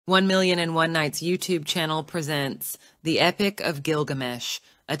1,000,001 Nights YouTube channel presents The Epic of Gilgamesh,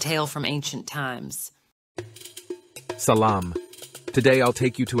 a tale from ancient times. Salam. Today I'll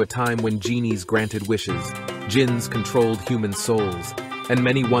take you to a time when genies granted wishes, jinns controlled human souls, and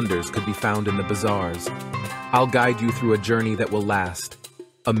many wonders could be found in the bazaars. I'll guide you through a journey that will last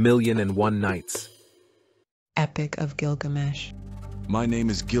 1,000,001 nights. Epic of Gilgamesh. My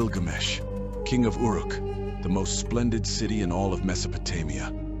name is Gilgamesh, king of Uruk, the most splendid city in all of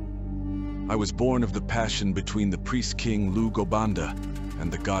Mesopotamia. I was born of the passion between the priest-king Lu-Gobanda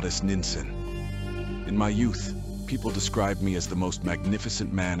and the goddess Ninsen. In my youth, people described me as the most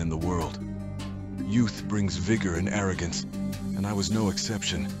magnificent man in the world. Youth brings vigor and arrogance, and I was no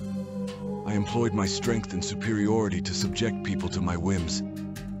exception. I employed my strength and superiority to subject people to my whims.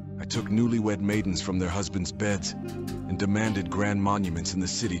 I took newlywed maidens from their husbands' beds and demanded grand monuments in the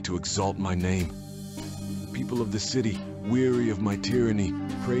city to exalt my name. The people of the city, weary of my tyranny,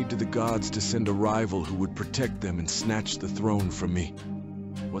 prayed to the gods to send a rival who would protect them and snatch the throne from me.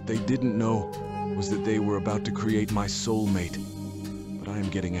 What they didn't know was that they were about to create my soulmate. But I am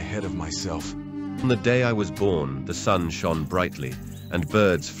getting ahead of myself. On the day I was born, the sun shone brightly, and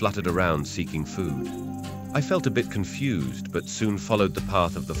birds fluttered around seeking food. I felt a bit confused, but soon followed the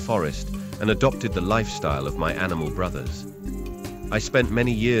path of the forest and adopted the lifestyle of my animal brothers. I spent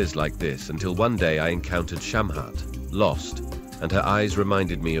many years like this until one day I encountered Shamhat, lost, and her eyes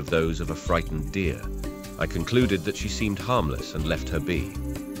reminded me of those of a frightened deer. I concluded that she seemed harmless and left her be.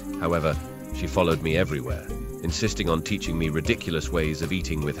 However, she followed me everywhere, insisting on teaching me ridiculous ways of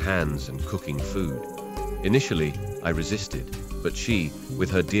eating with hands and cooking food. Initially, I resisted, but she,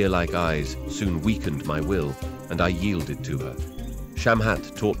 with her deer-like eyes, soon weakened my will, and I yielded to her.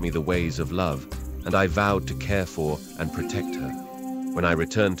 Shamhat taught me the ways of love, and I vowed to care for and protect her. When I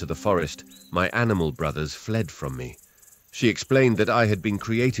returned to the forest, my animal brothers fled from me. She explained that I had been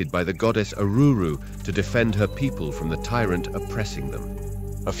created by the goddess Uruk to defend her people from the tyrant oppressing them.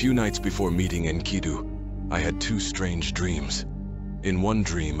 A few nights before meeting Enkidu, I had two strange dreams. In one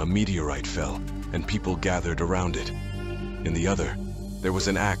dream, a meteorite fell, and people gathered around it. In the other, there was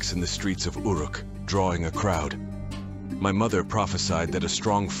an axe in the streets of Uruk, drawing a crowd. My mother prophesied that a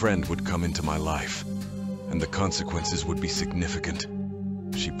strong friend would come into my life, and the consequences would be significant.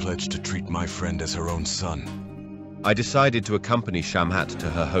 She pledged to treat my friend as her own son. I decided to accompany Shamhat to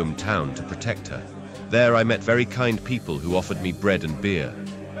her hometown to protect her. There I met very kind people who offered me bread and beer.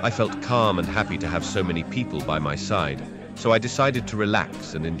 I felt calm and happy to have so many people by my side, so I decided to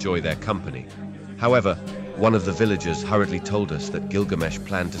relax and enjoy their company. However, one of the villagers hurriedly told us that Gilgamesh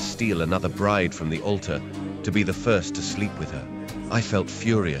planned to steal another bride from the altar to be the first to sleep with her. I felt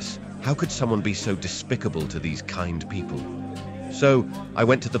furious. How could someone be so despicable to these kind people? So I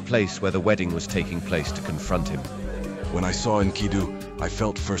went to the place where the wedding was taking place to confront him. When I saw Enkidu, I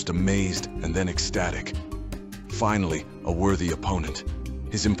felt first amazed and then ecstatic. Finally, a worthy opponent.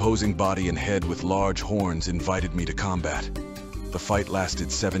 His imposing body and head with large horns invited me to combat. The fight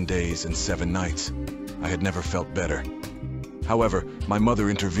lasted 7 days and 7 nights. I had never felt better. However, my mother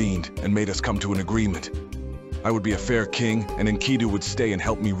intervened and made us come to an agreement. I would be a fair king, and Enkidu would stay and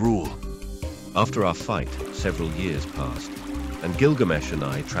help me rule. After our fight, several years passed, and Gilgamesh and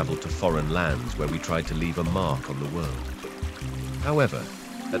I traveled to foreign lands where we tried to leave a mark on the world. However,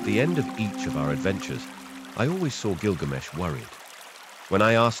 at the end of each of our adventures, I always saw Gilgamesh worried. When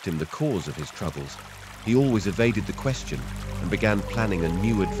I asked him the cause of his troubles, he always evaded the question and began planning a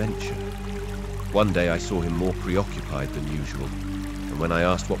new adventure. One day I saw him more preoccupied than usual, and when I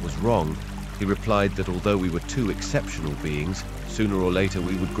asked what was wrong, he replied that although we were two exceptional beings, sooner or later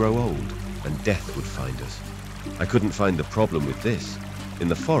we would grow old, and death would find us. I couldn't find the problem with this. In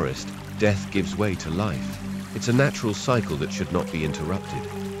the forest, death gives way to life. It's a natural cycle that should not be interrupted.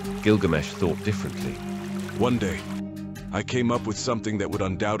 Gilgamesh thought differently. One day, I came up with something that would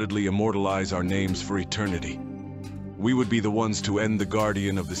undoubtedly immortalize our names for eternity. We would be the ones to end the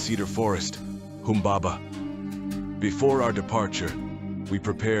guardian of the cedar forest, Humbaba. Before our departure, we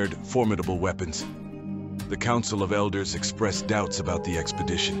prepared formidable weapons. The Council of Elders expressed doubts about the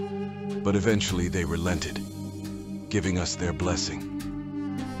expedition, but eventually they relented, giving us their blessing.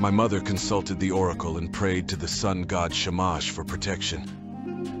 My mother consulted the oracle and prayed to the sun god Shamash for protection.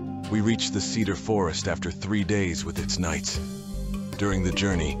 We reached the cedar forest after 3 days with its nights. During the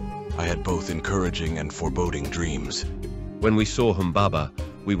journey, I had both encouraging and foreboding dreams. When we saw Humbaba,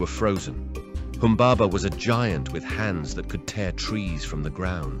 we were frozen. Humbaba was a giant with hands that could tear trees from the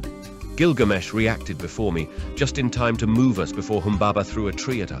ground. Gilgamesh reacted before me, just in time to move us before Humbaba threw a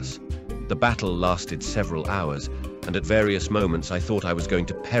tree at us. The battle lasted several hours, and at various moments I thought I was going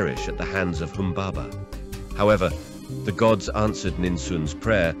to perish at the hands of Humbaba. However, The gods answered Ninsun's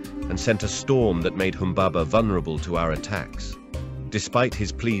prayer and sent a storm that made Humbaba vulnerable to our attacks. Despite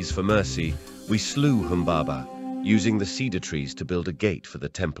his pleas for mercy, we slew Humbaba, using the cedar trees to build a gate for the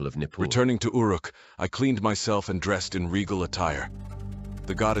Temple of Nippur. Returning to Uruk, I cleaned myself and dressed in regal attire.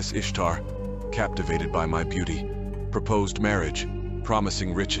 The goddess Ishtar, captivated by my beauty, proposed marriage,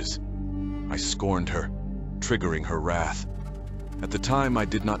 promising riches. I scorned her, triggering her wrath. At the time, I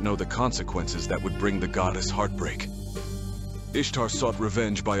did not know the consequences that would bring the goddess heartbreak. Ishtar sought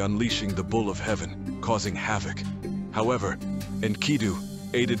revenge by unleashing the Bull of Heaven, causing havoc. However, Enkidu,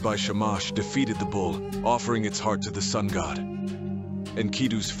 aided by Shamash, defeated the bull, offering its heart to the sun god.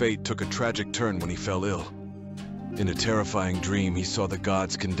 Enkidu's fate took a tragic turn when he fell ill. In a terrifying dream, he saw the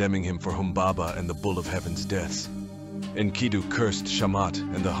gods condemning him for Humbaba and the Bull of Heaven's deaths. Enkidu cursed Shamat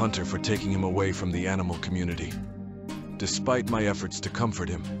and the hunter for taking him away from the animal community. Despite my efforts to comfort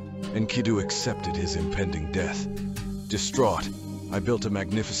him, Enkidu accepted his impending death. Distraught, I built a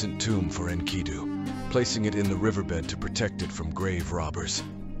magnificent tomb for Enkidu, placing it in the riverbed to protect it from grave robbers.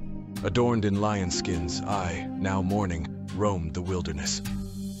 Adorned in lion skins, I, now mourning, roamed the wilderness.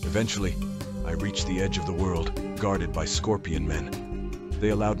 Eventually, I reached the edge of the world, guarded by scorpion men. They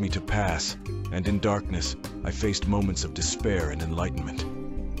allowed me to pass, and in darkness, I faced moments of despair and enlightenment.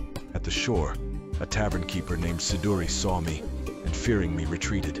 At the shore, a tavern keeper named Siduri saw me, and fearing me,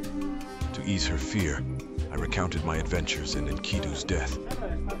 retreated. To ease her fear, I recounted my adventures and Enkidu's death.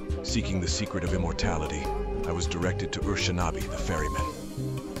 Seeking the secret of immortality, I was directed to Urshanabi, the ferryman.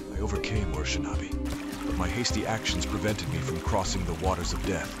 I overcame Urshanabi, but my hasty actions prevented me from crossing the waters of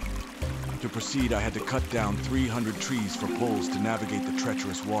death. To proceed, I had to cut down 300 trees for poles to navigate the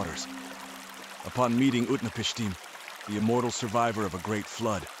treacherous waters. Upon meeting Utnapishtim, the immortal survivor of a great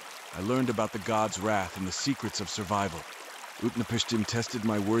flood, I learned about the god's wrath and the secrets of survival. Utnapishtim tested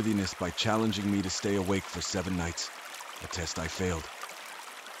my worthiness by challenging me to stay awake for 7 nights, a test I failed.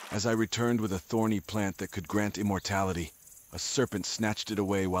 As I returned with a thorny plant that could grant immortality, a serpent snatched it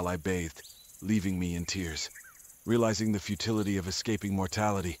away while I bathed, leaving me in tears. Realizing the futility of escaping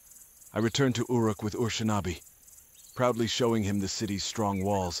mortality, I returned to Uruk with Urshanabi. Proudly showing him the city's strong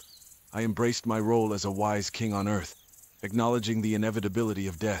walls, I embraced my role as a wise king on earth, acknowledging the inevitability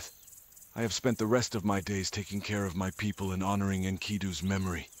of death. I have spent the rest of my days taking care of my people and honoring Enkidu's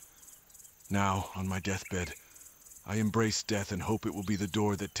memory. Now, on my deathbed, I embrace death and hope it will be the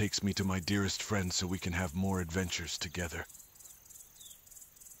door that takes me to my dearest friend so we can have more adventures together.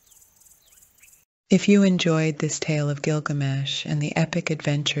 If you enjoyed this tale of Gilgamesh and the epic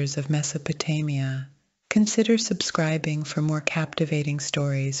adventures of Mesopotamia, consider subscribing for more captivating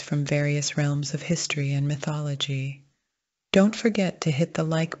stories from various realms of history and mythology. Don't forget to hit the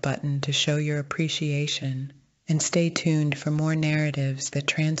like button to show your appreciation, and stay tuned for more narratives that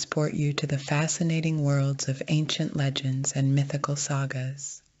transport you to the fascinating worlds of ancient legends and mythical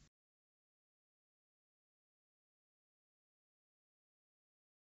sagas.